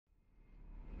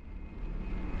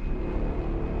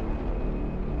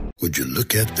Would you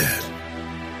look at that?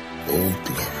 Oh,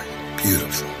 glory.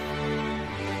 Beautiful.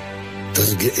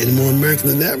 Doesn't get any more American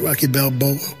than that, Rocky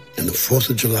Balboa and the 4th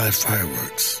of July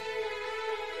fireworks.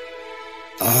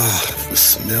 Ah, the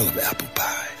smell of apple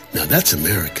pie. Now that's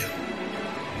American.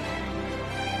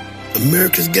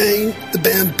 America's game, the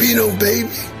Bambino, baby.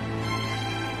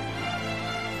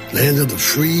 Land of the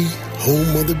free,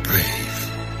 home of the brave.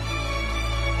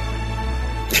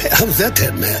 I was at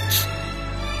that match.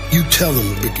 You tell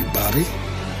them, Ricky Bobby.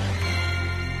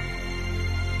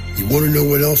 You want to know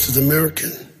what else is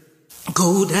American?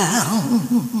 Go down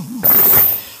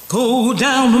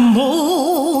to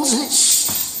Moses,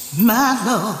 my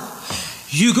Lord.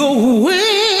 You go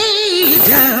way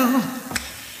down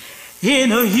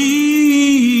in a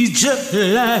Egypt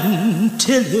land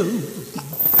till you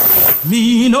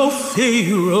me no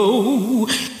Pharaoh.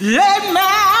 Let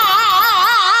my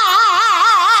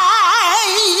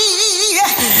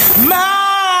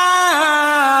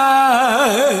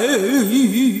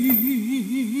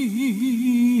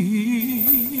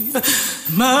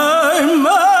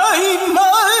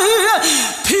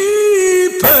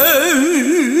people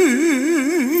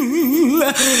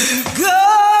go.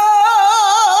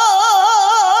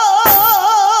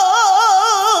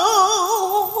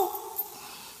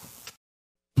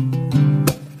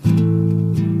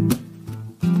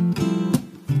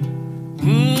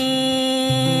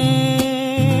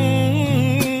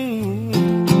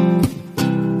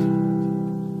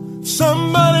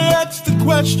 Somebody asked the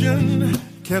question,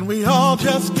 can we all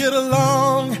just get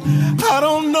along? I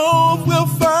don't know if we'll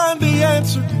find the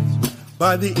answer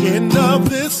by the end of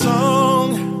this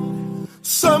song.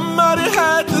 Somebody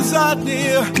had this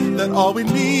idea that all we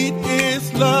need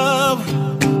is love.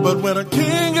 But when a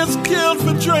king is killed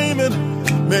for dreaming,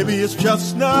 maybe it's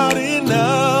just not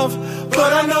enough.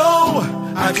 But I know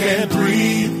I can't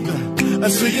breathe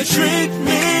until you treat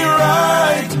me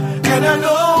right. And I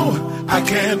know I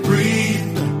can't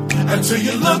breathe until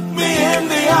you look me in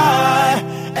the eye.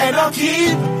 And I'll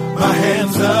keep my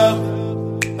hands up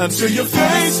until you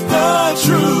face the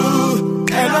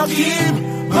truth. And I'll keep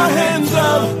my hands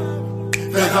up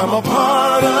that I'm a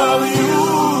part of you.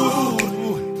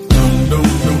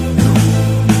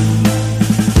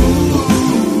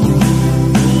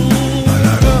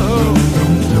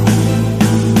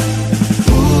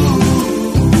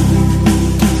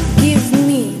 Give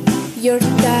me, you're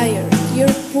tired,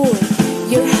 you're poor,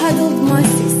 you're huddled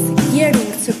masses,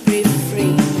 yearning to breathe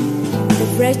free, the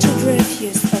wretched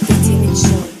refuse of the timid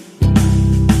shore.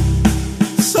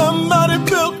 Somebody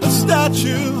built a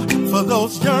statue for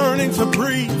those yearning to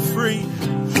breathe free,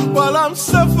 while I'm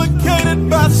suffocated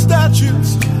by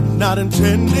statues not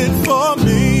intended for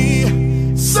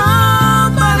me.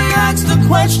 Somebody asked the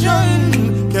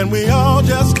question, can we all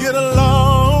just get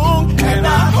along? And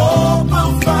I hope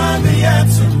we'll find the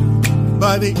answer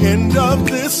by the end of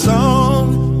this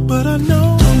song. But I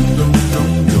know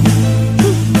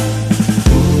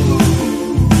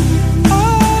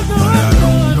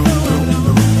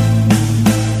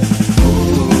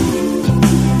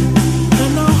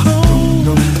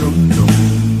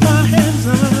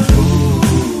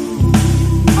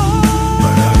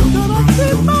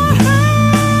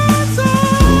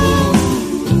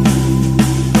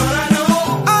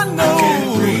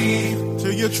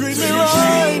treat me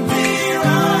right.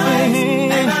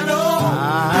 And I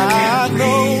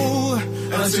know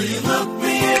until you look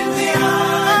me in the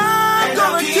eye. I'm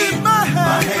gonna keep my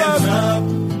hands up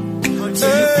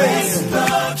until you face the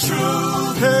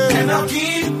truth. And I'll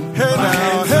keep my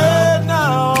hands up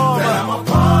that I'm a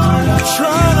part of.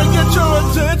 Trying to get your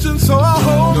attention, so I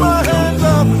hold my hands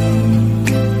up.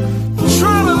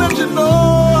 Trying to let you know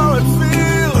how it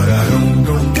feels. But I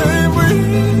can't breathe.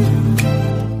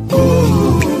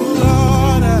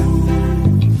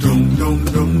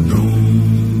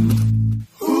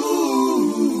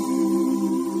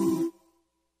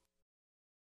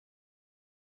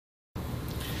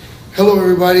 Hello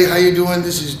everybody, how you doing?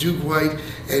 This is Duke White,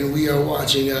 and we are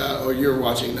watching, or you're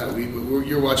watching, not we, but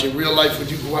you're watching Real Life with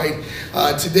Duke White.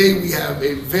 Today we have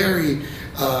a very,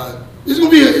 it's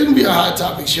gonna be a hot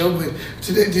topic show, but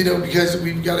today, because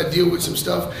we've got to deal with some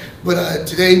stuff. But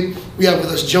today we have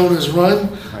with us Jonas Run,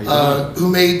 who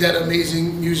made that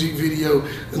amazing music video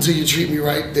 "Until You Treat Me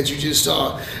Right" that you just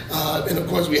saw, and of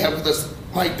course we have with us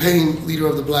Payn, leader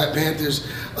of the Black Panthers.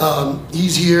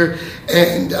 He's here,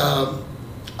 and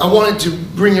I wanted to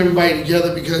bring everybody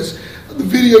together because the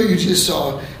video you just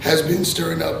saw has been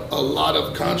stirring up a lot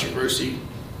of controversy,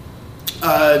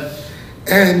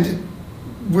 and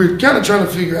we're kind of trying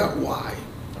to figure out why.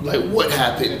 Like, what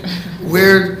happened?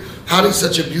 How did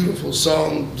such a beautiful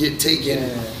song get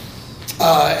taken?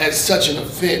 as such an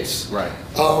offense. Right.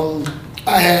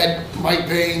 I had Mike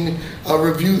Payn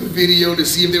review the video to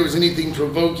see if there was anything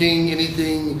provoking,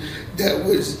 anything that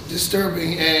was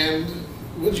disturbing, and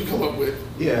what did you come up with?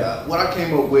 Yeah, what I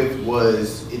came up with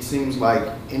was, it seems like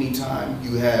anytime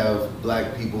you have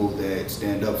black people that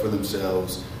stand up for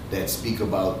themselves, that speak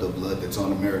about the blood that's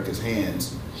on America's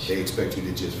hands, they expect you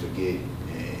to just forget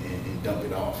and dump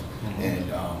it off. Mm-hmm.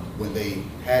 And when they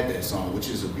had that song, which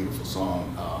is a beautiful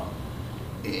song,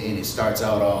 and it starts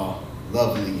out all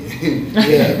lovely,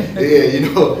 yeah, you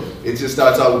know, it just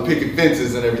starts out with picket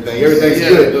fences and everything. Everything's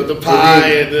good. The pie,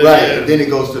 and then it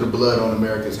goes to the blood on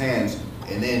America's hands.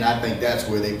 And then I think that's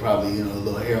where they probably, you know, a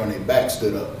little hair on their back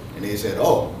stood up, and they said,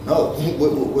 "Oh no,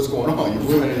 what's going on?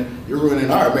 You're ruining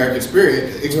our American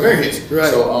experience." Right.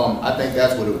 So I think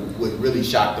that's what really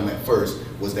shocked them at first,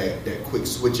 was that quick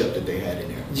switch up that they had in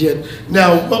there. Yeah.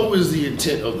 Now, what was the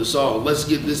intent of the song? Let's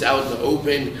get this out in the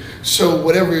open. So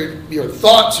whatever your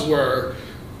thoughts were,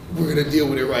 we're gonna deal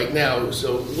with it right now.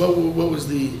 So what was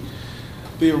the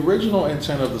original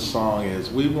intent of the song? Is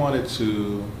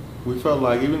we felt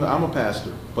like, even though I'm a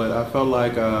pastor, but I felt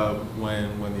like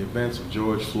when the events of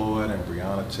George Floyd and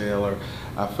Breonna Taylor,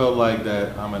 I felt like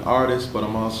that I'm an artist, but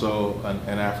I'm also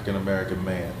an African American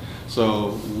man.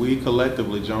 So we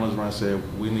collectively, Jonas and I said,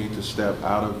 we need to step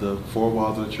out of the four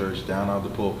walls of the church, down out of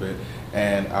the pulpit,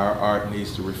 and our art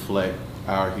needs to reflect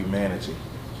our humanity.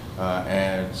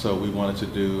 And so we wanted to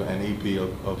do an EP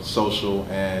of social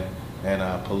and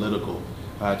political,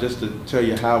 just to tell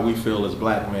you how we feel as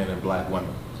black men and black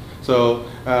women. So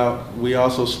we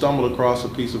also stumbled across a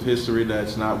piece of history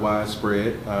that's not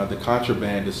widespread, the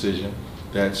contraband decision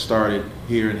that started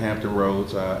here in Hampton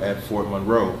Roads at Fort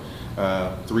Monroe.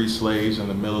 3 slaves in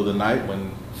the middle of the night,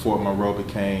 when Fort Monroe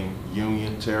became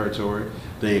Union territory,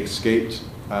 they escaped,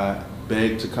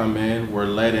 begged to come in, were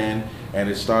let in, and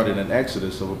it started an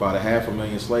exodus of about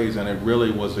 500,000 slaves, and it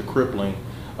really was the crippling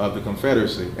of the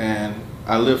Confederacy. And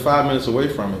I live 5 minutes away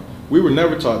from it. We were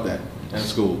never taught that in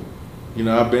school. You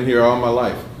know, I've been here all my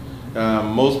life.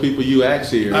 Most people you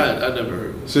ask here. I never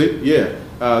heard of it. See,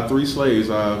 yeah. 3 slaves,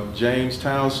 James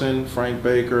Townsend, Frank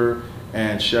Baker,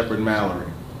 and Shepard Mallory.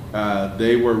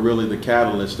 They were really the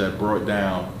catalyst that brought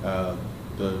down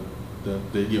the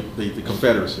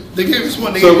Confederacy. They gave us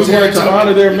one. So we wanted to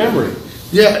honor their memory.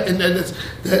 Yeah, and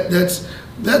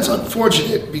that's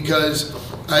unfortunate, because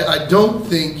I don't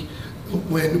think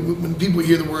when people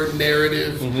hear the word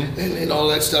narrative, mm-hmm. and all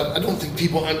that stuff, I don't think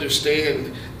people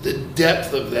understand the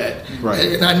depth of that.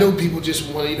 Right. And I know people just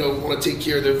want to take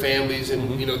care of their families, and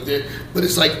mm-hmm. But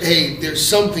it's like, hey, there's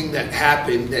something that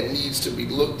happened that needs to be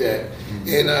looked at, mm-hmm.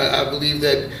 and I believe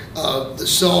that the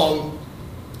song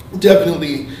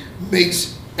definitely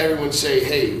makes everyone say,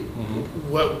 hey,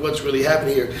 mm-hmm. what's really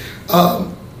happening here.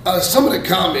 Some of the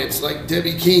comments, like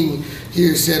Debbie King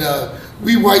here said,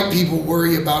 we white people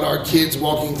worry about our kids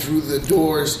walking through the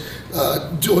doors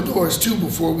too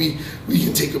before we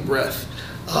can take a breath.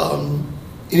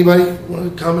 Anybody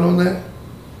want to comment on that?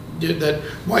 That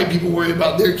white people worry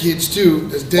about their kids too.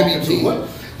 That's Debbie King. What?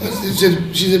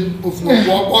 She said before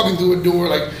walking through a door,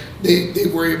 like they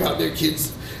worry about their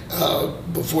kids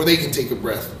before they can take a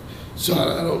breath. So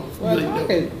I don't really know.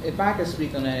 If I could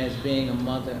speak on that as being a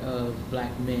mother of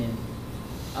black men,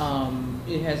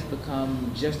 it has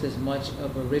become just as much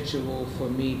of a ritual for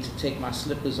me to take my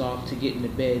slippers off to get into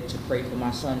bed to pray for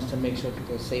my sons to make sure that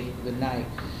they're safe for the night.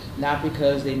 Not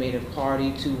because they made a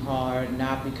party too hard,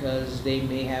 not because they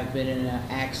may have been in an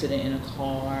accident in a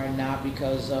car, not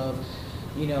because of,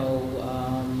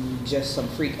 just some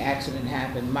freak accident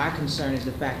happened. My concern is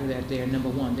the fact that they're, number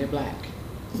one, they're black.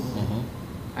 Mm-hmm.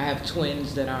 I have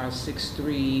twins that are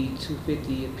 6'3",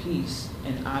 250 apiece,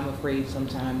 and I'm afraid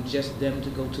sometimes just them to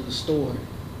go to the store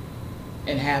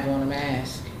and have on a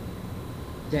mask,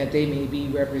 that they may be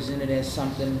represented as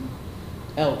something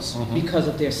else mm-hmm. because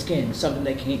of their skin, something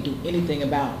they can't do anything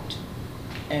about.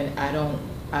 And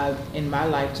in my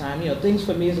lifetime, things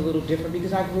for me is a little different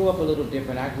because I grew up a little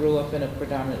different. I grew up in a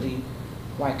predominantly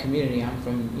white community. I'm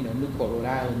from, Newport, Rhode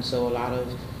Island, so a lot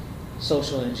of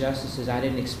social injustices I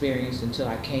didn't experience until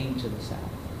I came to the South.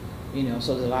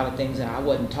 So there's a lot of things that I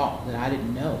wasn't taught, that I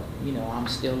didn't know. I'm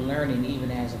still learning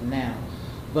even as of now.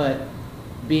 But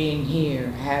being here,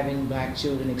 having black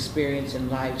children, experiencing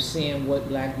life, seeing what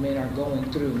black men are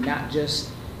going through, not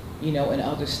just, in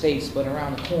other states, but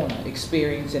around the corner,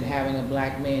 experiencing having a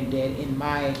black man dead in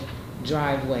my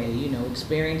driveway,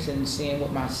 experiencing and seeing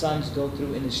what my sons go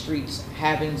through in the streets,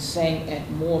 having sang at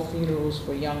more funerals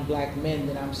for young black men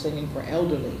than I'm singing for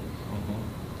elderly mm-hmm.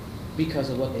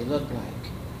 because of what they look like.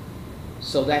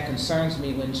 So that concerns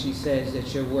me when she says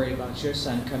that you're worried about your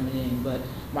son coming in. But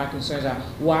my concerns are,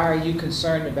 why are you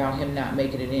concerned about him not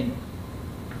making it in?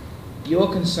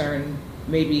 Your concern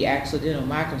may be accidental.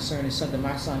 My concern is something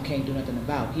my son can't do nothing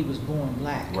about. He was born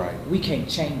black. Right. We can't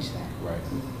change that. Right.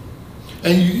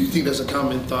 And you think that's a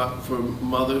common thought for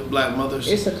black mothers?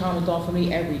 It's a common thought for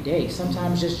me every day.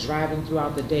 Sometimes just driving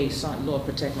throughout the day, son, Lord,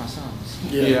 protect my sons.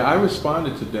 Yeah, I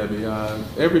responded to Debbie.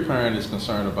 Every parent is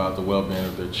concerned about the well-being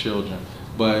of their children,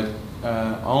 but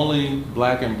only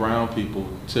black and brown people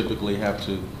typically have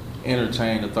to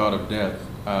entertain the thought of death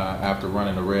after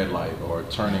running a red light or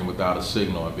turning without a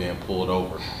signal and being pulled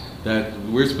over. That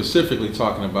we're specifically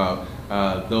talking about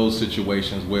those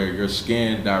situations where your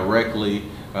skin directly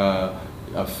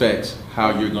affects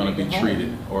how you're going to be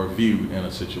treated or viewed in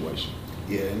a situation.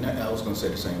 Yeah, and I was going to say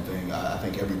the same thing. I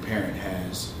think every parent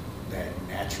has that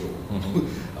natural,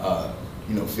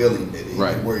 feeling that they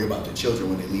worry about their children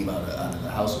when they leave out of the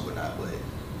house or whatnot. But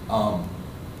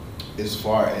as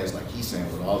far as like he's saying,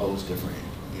 with all those different,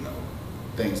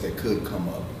 things that could come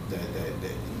up, that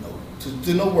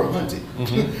to know we're hunted,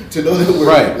 to know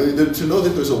that to know that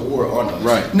there's a war on us.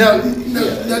 Right. Now,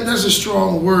 that's a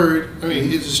strong word. I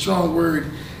mean, it's a strong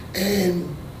word,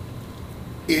 and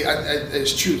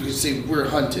it's true. You can say we're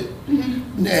hunted,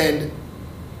 and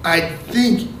I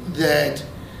think that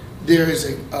there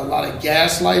is a lot of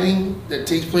gaslighting that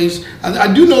takes place.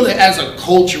 I do know that as a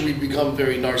culture we've become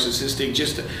very narcissistic.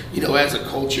 Just as a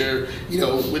culture,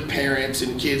 with parents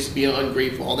and kids being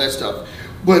ungrateful, all that stuff.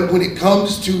 But when it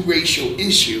comes to racial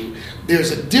issue, there's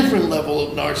a different level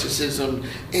of narcissism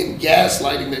and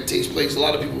gaslighting that takes place. A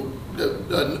lot of people,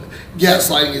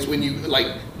 gaslighting is when you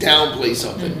downplay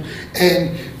something.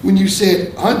 And when you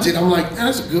said hunted, I'm like,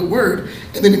 that's a good word.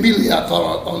 And then immediately I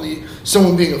thought on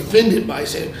someone being offended by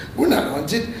saying, we're not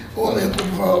hunted.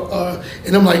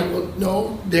 And I'm like, well,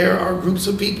 no, there are groups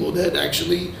of people that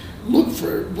actually look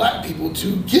for black people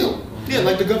to kill. Yeah,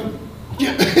 like the government.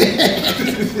 Yeah.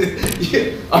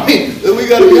 Yeah. I mean, we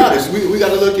got to be honest. We got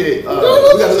to look at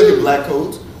black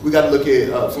codes. We got to look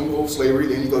at from old slavery.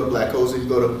 Then you go to black codes. Then you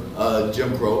go to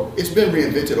Jim Crow. It's been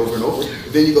reinvented over and over.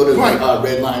 Then you go to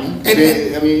redlining.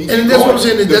 And that's what I'm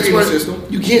saying. That's what system.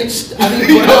 You can't.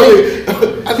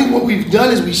 I think what we've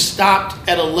done is we stopped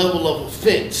at a level of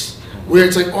offense where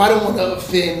it's like, I don't want to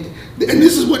offend. And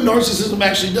this is what narcissism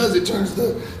actually does. It turns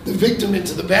the victim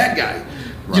into the bad guy.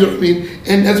 You know what I mean?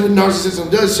 And that's what narcissism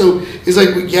does. So it's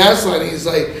like with gaslighting, it's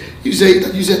like you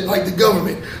said, like the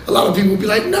government. A lot of people would be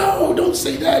like, no, don't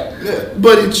say that. Yeah.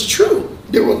 But it's true.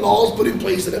 There were laws put in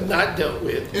place that have not dealt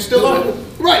with. It's still on.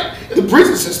 Right. The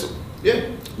prison system. Yeah.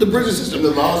 The prison system.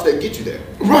 And the laws that get you there.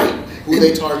 Right. Who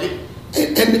they target.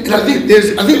 And I think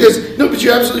there's no, but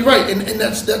you're absolutely right. And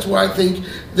that's why I think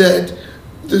that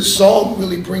the song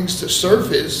really brings to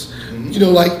surface,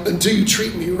 until you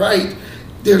treat me right,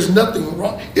 there's nothing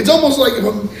wrong. It's almost like if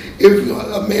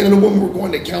a man and a woman were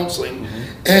going to counseling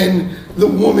and the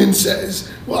woman says,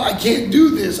 well, I can't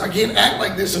do this. I can't act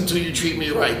like this until you treat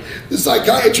me right. The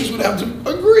psychiatrist would have to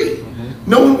agree.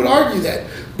 No one would argue that.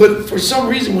 But for some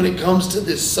reason, when it comes to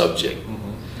this subject,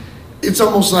 it's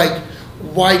almost like,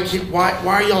 why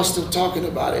are y'all still talking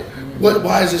about it?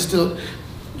 Why is it still,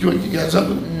 you got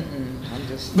something?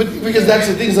 But because that's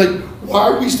the thing, it's like, why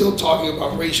are we still talking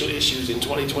about racial issues in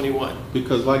 2021?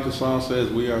 Because like the song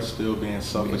says, we are still being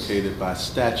suffocated by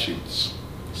statutes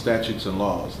and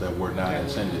laws that were not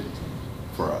intended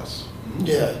for us.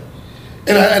 Yeah.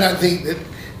 And I think that,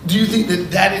 do you think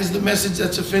that is the message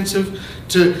that's offensive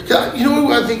to, you know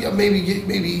what I think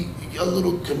maybe a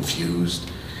little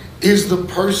confused is the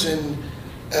person,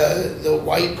 the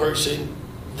white person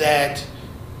that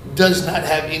does not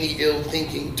have any ill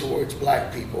thinking towards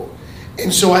black people.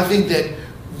 And so I think that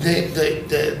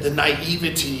the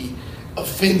naivety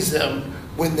offends them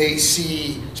when they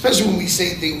see, especially when we say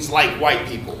things like white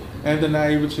people. And the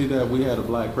naivety that we had a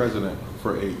black president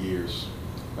for 8 years.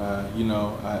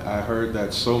 I heard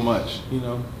that so much.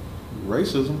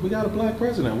 Racism, we got a black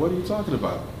president. What are you talking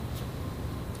about?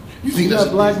 You think we got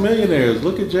black millionaires.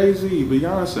 Look at Jay-Z,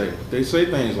 Beyonce. They say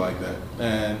things like that.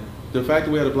 And the fact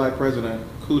that we had a black president,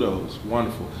 kudos,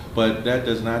 wonderful. But that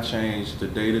does not change the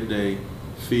day-to-day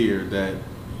fear that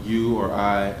you or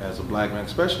I, as a black man,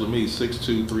 especially me,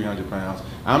 6'2", 300 pounds,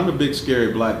 I'm the big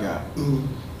scary black guy.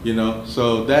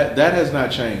 So that has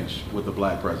not changed with the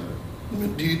black president.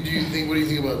 What do you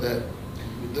think about that?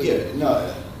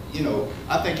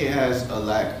 I think it has a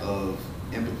lack of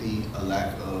empathy, a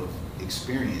lack of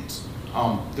experience.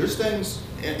 There's things,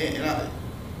 and I'm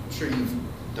sure you've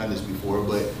done this before,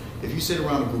 but if you sit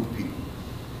around a group of people,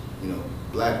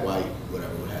 black, white,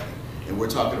 whatever, what have you, and we're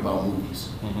talking about movies.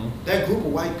 That group of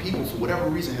white people, for whatever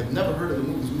reason, have never heard of the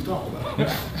movies we talk about.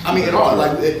 I mean, at all.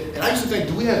 Like, and I used to think,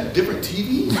 do we have different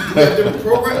TVs? Do we have different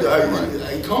programs?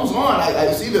 It comes on.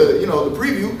 I see the the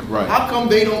preview. Right. How come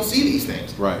they don't see these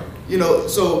things? Right.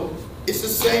 So it's the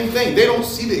same thing. They don't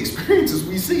see the experiences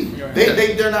we see. Right.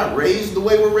 They're not raised the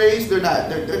way we're raised. They're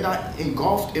not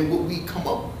engulfed in what we come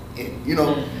up in.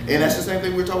 And that's the same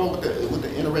thing we're talking about with the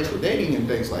interracial dating and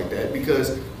things like that,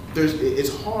 because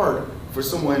it's hard for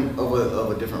someone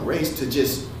of a different race to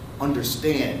just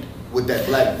understand what that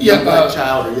young black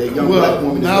child or that young black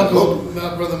woman is.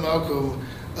 My brother Malcolm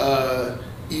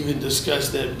even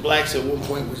discussed that blacks at one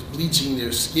point was bleaching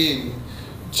their skin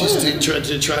just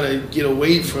to try to get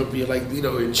away from you,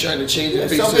 and trying to change their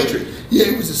face. Self-hatred. Yeah,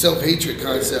 it was a self-hatred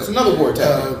concept. It's another war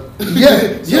tactic.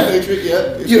 Self-hatred,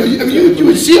 yeah. You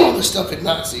would see all the stuff in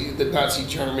the Nazi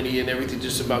Germany and everything,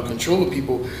 just about controlling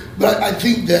people. But I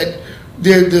think that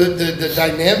the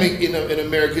dynamic in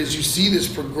America is you see this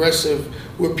progressive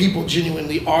where people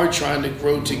genuinely are trying to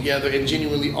grow together and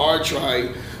genuinely are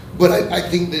trying. But I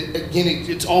think that, again,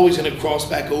 it's always going to cross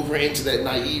back over into that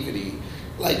naivety.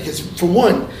 Because for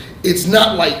one, it's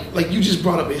not like you just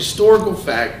brought up a historical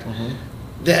fact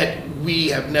that we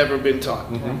have never been taught.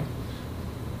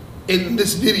 And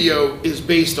this video is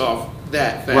based off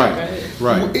that fact.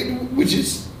 Right. Which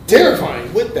is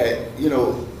terrifying. With that,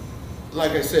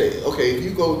 like I said, okay, if you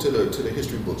go to the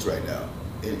history books right now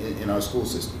in our school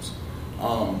systems,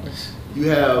 you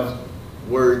have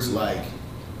words like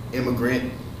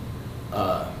immigrant,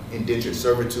 indentured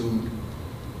servitude,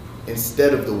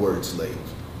 instead of the word slave.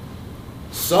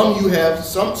 Some you have,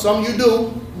 some you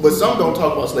do, but some don't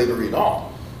talk about slavery at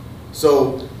all.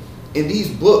 So in these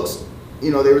books,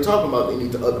 they were talking about they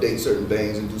need to update certain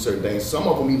things and do certain things. Some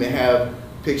of them even have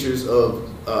pictures of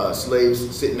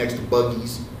slaves sitting next to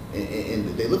buggies, and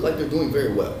they look like they're doing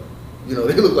very well. They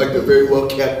look like they're very well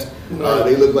kept.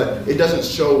 They look like, it doesn't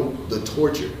show the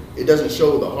torture. It doesn't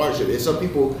show the hardship. And some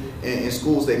people in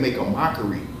schools, they make a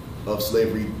mockery of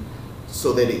slavery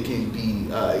so that it can be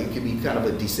kind of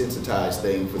a desensitized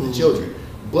thing for the children.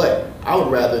 But I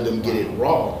would rather them get it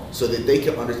raw so that they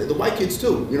can understand, the white kids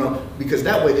too, because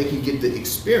that way they can get the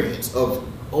experience of,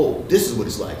 oh, this is what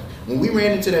it's like. When we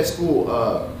ran into that school,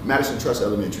 Madison Trust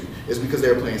Elementary, it's because they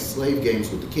were playing slave games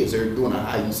with the kids. They were doing a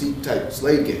hide-and-seek type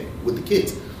slave game with the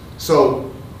kids.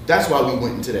 So that's why we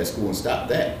went into that school and stopped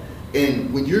that.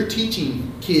 And when you're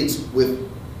teaching kids with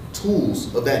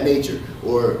tools of that nature,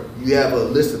 or you have a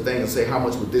list of things and say, how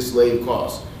much would this slave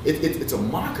cost? It's a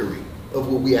mockery of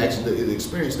what we actually, the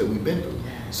experience that we've been through.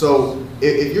 So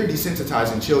if you're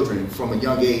desensitizing children from a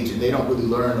young age and they don't really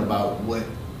learn about what,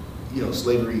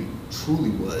 slavery truly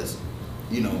was,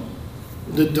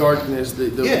 the darkness, the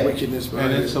wickedness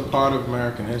behind it. And it's a part of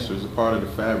American history. It's a part of the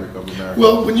fabric of America.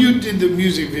 Well, when you did the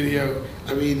music video,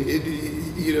 I mean,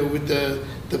 with the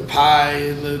pie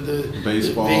and the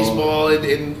baseball and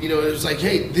it was like,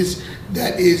 hey,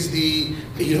 that is the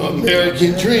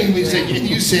American dream. And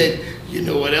you said, you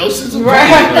know what else is a part of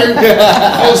America?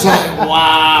 I was like,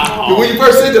 wow. But when you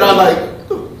first said that, I was like,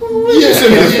 what is this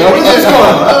going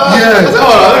on?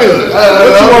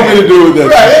 What do you want me to do with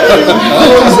that?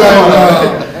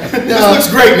 This looks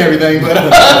great and everything, but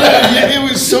it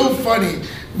was so funny.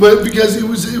 But because it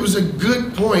was a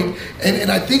good point,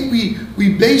 and I think we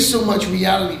base so much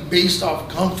reality based off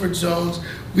comfort zones.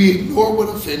 We ignore what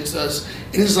offends us,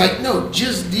 and it's like, no,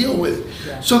 just deal with it.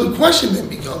 Yeah. So the question then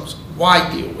becomes, why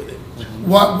deal with it?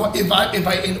 Why if I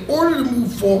in order to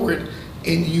move forward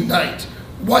and unite,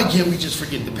 why can't we just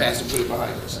forget the past and put it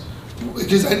behind us?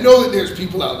 Because I know that there's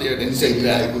people out there that say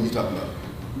that. What are you talking about?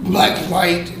 Black,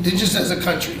 white, just as a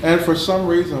country. And for some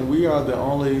reason, we are the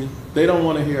only. They don't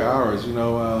want to hear ours.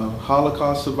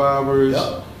 Holocaust survivors.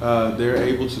 Yep. They're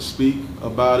able to speak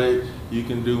about it. You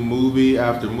can do movie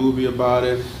after movie about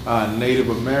it. Native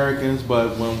Americans,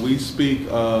 but when we speak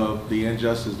of the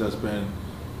injustice that's been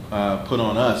put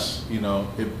on us,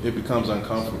 it becomes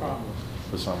uncomfortable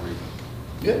for some reason.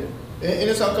 Yeah, and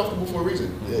it's uncomfortable for a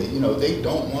reason. They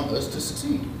don't want us to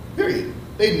succeed. Period.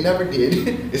 They never did.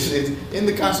 It's in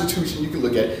the Constitution. You can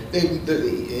look at it.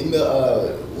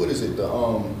 What is it?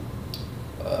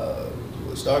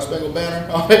 Star Spangled Banner.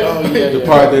 The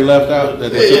part they left out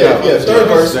that they took out. Third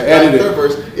verse. They edited. Third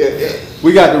verse. Yeah.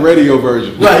 We got the radio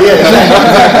version. Right. Yeah.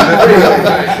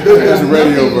 Exactly. There's a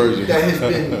radio version that has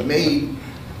been made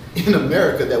in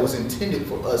America that was intended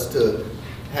for us to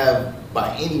have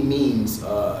by any means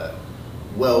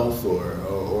wealth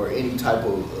or any type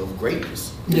of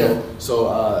greatness. You Yeah. know? So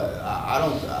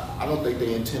I don't think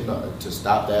they intend to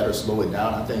stop that or slow it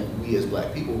down. I think we as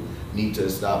black people need to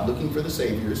stop looking for the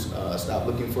saviors, stop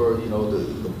looking for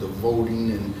the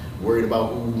voting and worried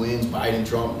about who wins, Biden,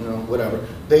 Trump, whatever.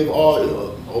 They've all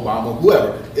Obama,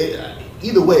 whoever.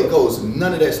 Either way it goes,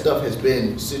 none of that stuff has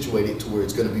been situated to where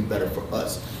it's going to be better for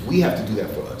us. We have to do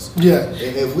that for us. Yeah.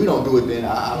 And if we don't do it, then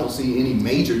I don't see any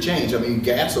major change. I mean,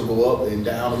 gas will go up and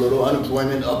down a little,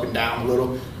 unemployment up and down a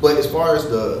little. But as far as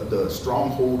the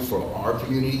stronghold for our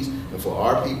communities and for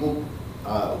our people,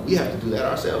 we have to do that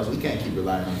ourselves. We can't keep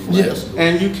relying on people else.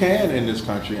 And you can in this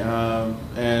country.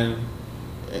 And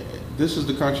this is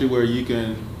the country where you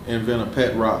can invent a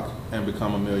pet rock and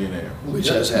become a millionaire. Which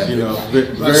has happened.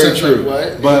 Very true.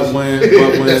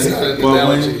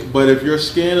 But if your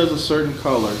skin is a certain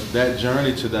color, that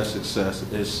journey to that success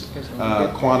is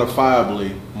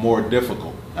quantifiably more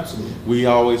difficult. Absolutely. We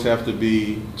always have to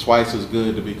be twice as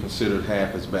good to be considered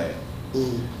half as bad.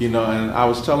 And I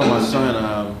was telling my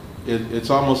son, it's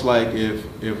almost like if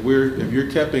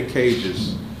you're kept in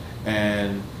cages,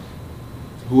 and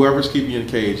whoever's keeping you in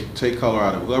cage, take color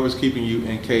out of it. Whoever's keeping you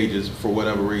in cages for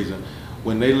whatever reason,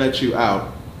 when they let you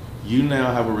out, you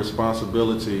now have a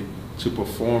responsibility to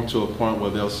perform to a point where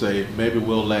they'll say, maybe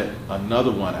we'll let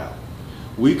another one out.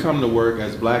 We come to work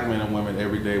as black men and women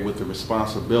every day with the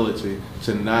responsibility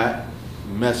to not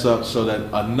mess up so that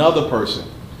another person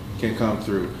can come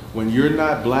through. When you're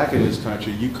not black in this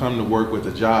country, you come to work with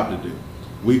a job to do.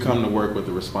 We come to work with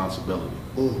the responsibility.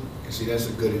 See, that's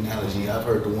a good analogy. I've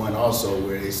heard the one also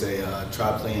where they say,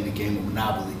 try playing the game of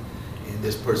Monopoly, and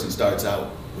this person starts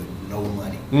out with no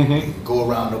money. They go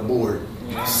around the board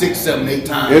 6, 7, 8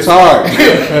 times. It's hard.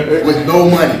 with no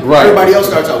money. Right. Everybody else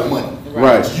starts out with money.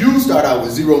 Right. You start out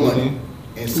with 0 money.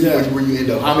 And see where you end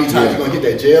up. How many times you're going to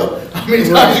hit that jail? How many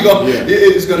times you're going to...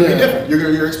 It's going to be different.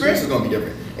 Your experience is going to be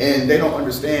different. And they don't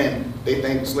understand. They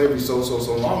think slavery so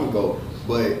long ago.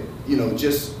 But,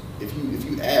 just if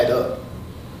you add up,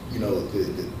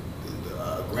 the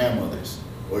grandmothers,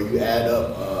 or you add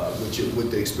up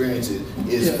what the experience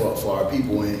is for our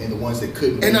people and the ones that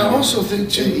couldn't. And I also think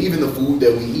too, even the food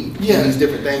that we eat, and these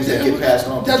different things that get passed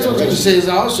on. That's what I was going to say. Is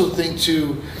I also think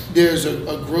too, there's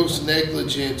a gross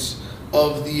negligence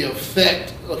of the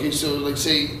effect. Okay, so like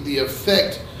say the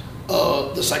effect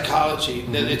of the psychology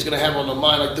that it's going to have on the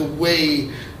mind, like the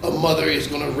way a mother is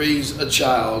going to raise a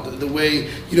child, the way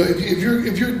if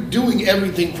you're doing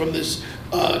everything from this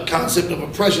concept of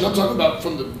oppression. I'm talking about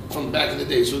from back in the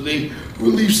day. So they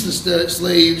released the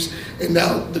slaves, and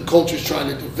now the culture's trying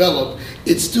to develop.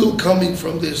 It's still coming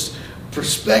from this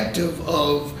perspective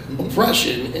of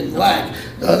oppression and lack,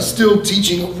 still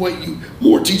teaching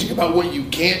about what you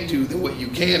can't do than what you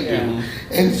can do.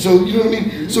 And so, you know what I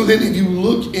mean? So then if you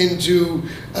look into,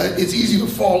 it's easy to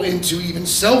fall into even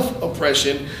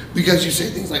self-oppression because you say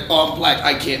things like, oh, I'm black,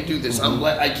 I can't do this. I'm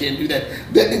black, I can't do that.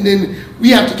 And then we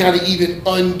have to kind of even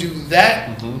undo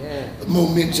that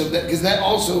momentum, because that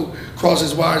also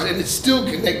crosses wires, and it's still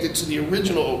connected to the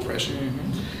original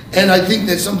oppression. And I think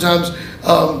that sometimes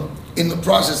in the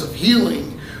process of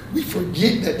healing, we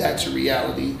forget that that's a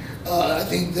reality. I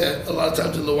think that a lot of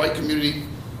times in the white community,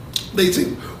 they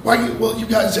say, well, you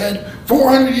guys had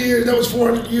 400 years, that was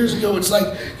 400 years ago. It's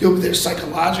like, there's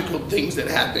psychological things that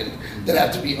happen that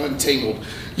have to be untangled.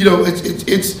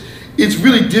 It's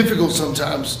really difficult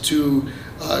sometimes to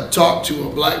talk to a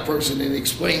black person and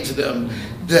explain to them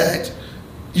that,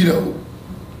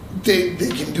 they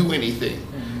can do anything.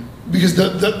 Because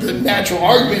the natural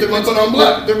argument is I'm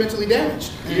black. They're mentally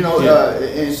damaged.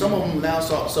 And some of them now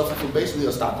suffer from basically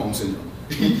a Stockholm syndrome.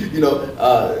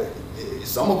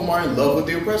 Some of them are in love with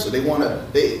the oppressor.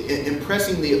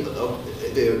 Impressing the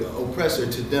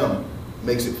oppressor to them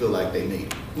makes it feel like they made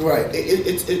it. Right.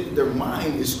 Their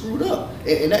mind is screwed up,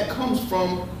 and that comes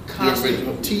from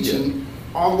constant teaching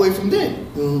all the way from then.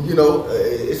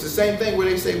 It's the same thing where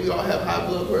they say we all have high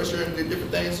blood pressure and different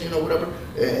things, whatever,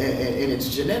 and it's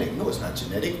genetic. No, it's not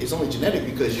genetic. It's only genetic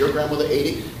because your grandmother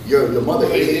ate it, your mother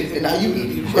ate it, and now you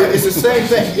eat it. It's the same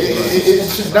thing.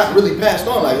 It's just not really passed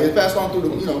on. Like it's passed on through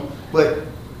the, but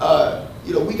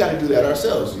we got to do that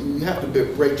ourselves. You have to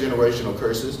break generational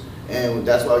curses. And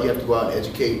that's why you have to go out and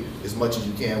educate as much as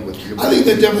you can with your... I think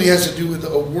that definitely has to do with a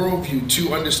worldview,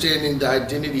 too, understanding the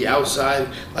identity outside,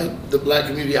 like the black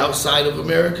community outside of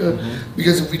America.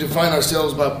 Because if we define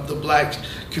ourselves by the black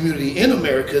community in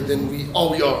America, then all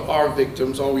we are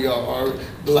victims, all we are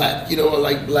black,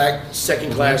 like black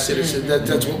second-class citizens.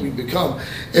 That's what we become.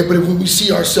 But when we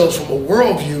see ourselves from a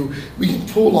worldview, we can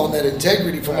pull on that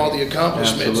integrity from all the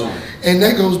accomplishments. Absolutely. And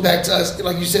that goes back to us,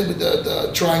 like you said, with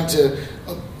the trying to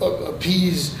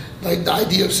appease. Like the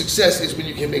idea of success is when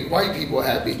you can make white people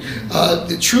happy.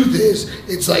 The truth is,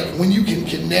 it's like when you can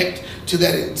connect to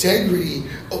that integrity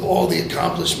of all the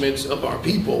accomplishments of our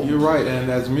people. You're right, and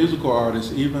as musical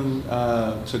artists, even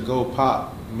to go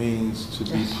pop means to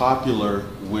be popular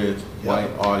with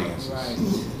white audiences. Right.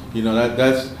 You know,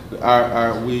 that's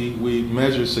we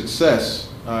measure success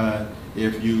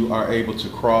if you are able to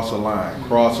cross a line,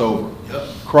 crossover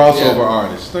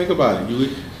artists. Think about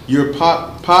it. Your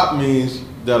pop means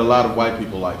that a lot of white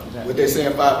people like it. What they say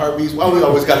in 5 Heartbeats, why we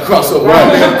always got to cross over?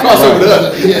 Right. Cross over to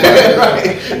us. Right.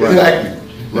 Exactly.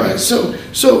 Right. So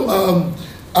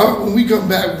when we come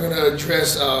back, we're going to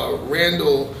address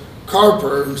Randall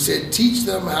Carper, who said, teach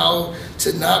them how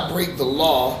to not break the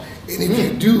law. And if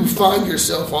you do find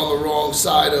yourself on the wrong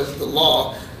side of the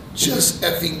law, just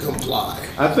effing comply.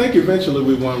 I think eventually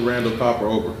we won Randall Carper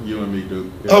over, you and me, Duke.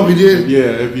 We did?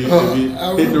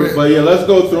 But yeah, let's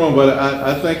go through them. But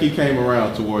I think he came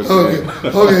around towards the end.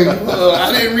 Okay.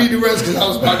 I didn't read the rest because I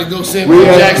was about to go Samuel We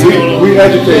Jackson. We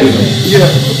educated him.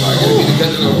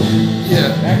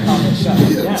 That comment shot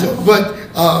me down.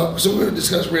 So we're going to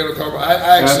discuss Randall Carper.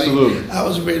 I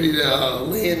was ready to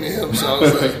land him, so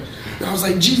I was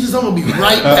like, Jesus, I'm going to be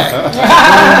right back.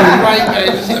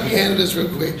 Just let me handle this real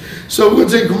quick. So we're going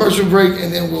to take a commercial break,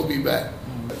 and then we'll be back.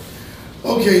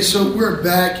 Okay, so we're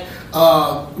back.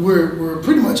 We're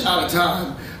pretty much out of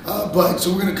time,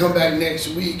 so we're going to come back next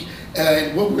week.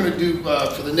 And what we're going to do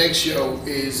for the next show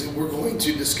is we're going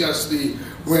to discuss the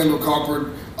Randall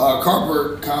Carper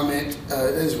comment.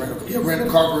 Randall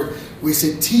Carper. We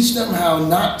said, teach them how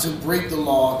not to break the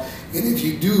law. And if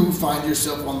you do find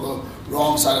yourself on the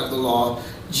wrong side of the law,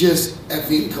 just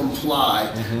effing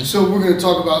comply. So we're going to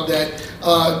talk about that.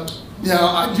 Now,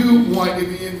 I do want,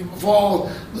 for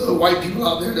all the white people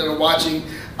out there that are watching,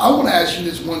 I want to ask you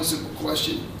this one simple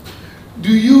question.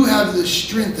 Do you have the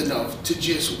strength enough to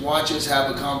just watch us have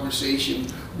a conversation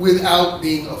without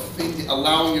being offended,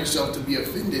 allowing yourself to be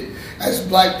offended? As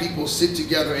black people sit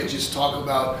together and just talk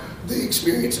about the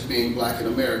experience of being black in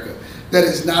America. That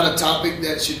is not a topic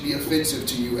that should be offensive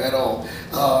to you at all.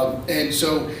 And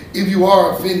so if you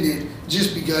are offended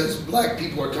just because black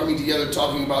people are coming together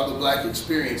talking about the black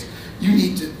experience, you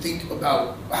need to think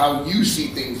about how you see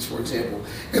things, for example.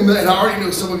 And I already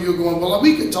know some of you are going, well,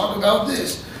 we could talk about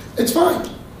this. It's fine.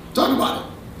 Talk about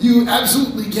it. You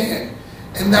absolutely can.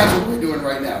 And that's what we're doing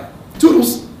right now.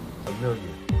 Toodles.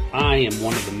 I am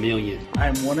one of the million. I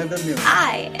am one of the million.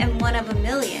 I am one of a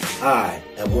million. I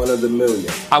am one of the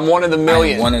million. I'm one of the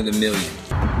million. I'm one of the million.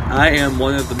 I am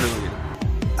one of the million.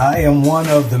 I am one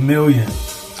of the million.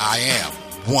 I am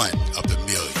one of the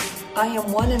million. I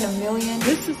am one in a million.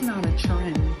 This is not a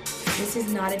trend. This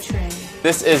is not a trend.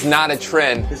 This is not a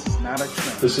trend. This is not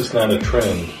a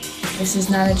trend. This is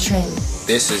not a trend.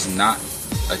 This is not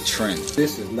a trend.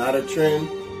 This is not a trend.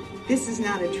 This is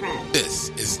not a trend. This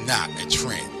is not a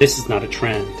trend. This is not a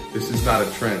trend. This is not a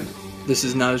trend. This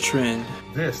is not a trend. This is not a trend.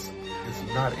 This is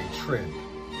not a trend.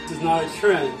 This is not a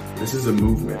trend. This is a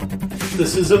movement.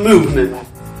 This is a movement.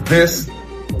 This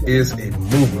is a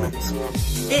movement.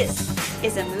 This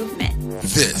is a movement.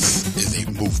 This is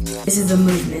a movement. This is a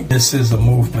movement. This is a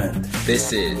movement.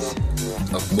 This is a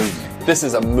movement. This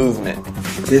is a movement.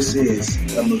 This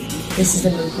is a movement. This is a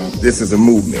movement. This is a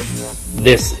movement.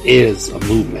 This is a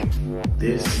movement.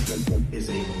 This is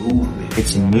a movement.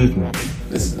 It's a movement.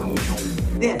 This is a movement.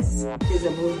 This is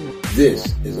a movement.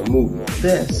 This is a movement.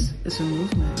 This is a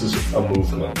movement. This is a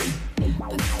movement.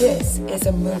 This is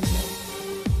a movement.